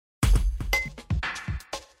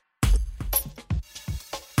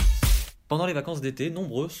Pendant les vacances d'été,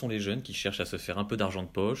 nombreux sont les jeunes qui cherchent à se faire un peu d'argent de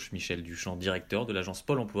poche. Michel Duchamp, directeur de l'agence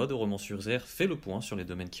Pôle emploi de Romans-sur-Isère, fait le point sur les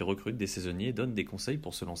domaines qui recrutent des saisonniers et donne des conseils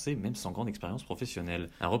pour se lancer même sans grande expérience professionnelle.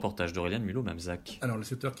 Un reportage d'Aurélien Mulot-Mamzac. Alors le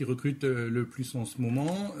secteur qui recrute le plus en ce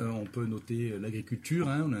moment, on peut noter l'agriculture.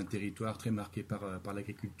 On a un territoire très marqué par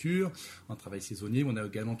l'agriculture, en travail saisonnier. On a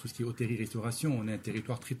également tout ce qui est hôtellerie-restauration. On est un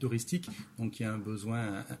territoire très touristique, donc il y a un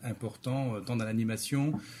besoin important tant dans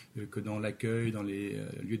l'animation que dans l'accueil, dans les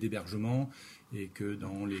lieux d'hébergement et que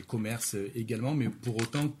dans les commerces également. Mais pour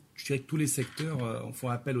autant, je dirais que tous les secteurs font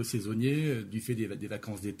appel aux saisonniers du fait des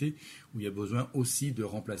vacances d'été, où il y a besoin aussi de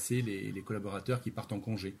remplacer les collaborateurs qui partent en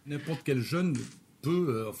congé. N'importe quel jeune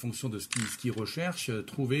peut, en fonction de ce qu'il recherche,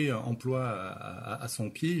 trouver emploi à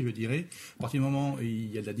son pied, je dirais. À partir du moment où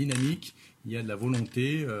il y a de la dynamique, il y a de la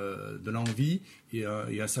volonté, de l'envie et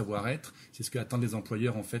un savoir-être. C'est ce qu'attendent les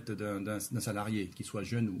employeurs en fait d'un salarié, qu'il soit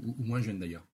jeune ou moins jeune d'ailleurs.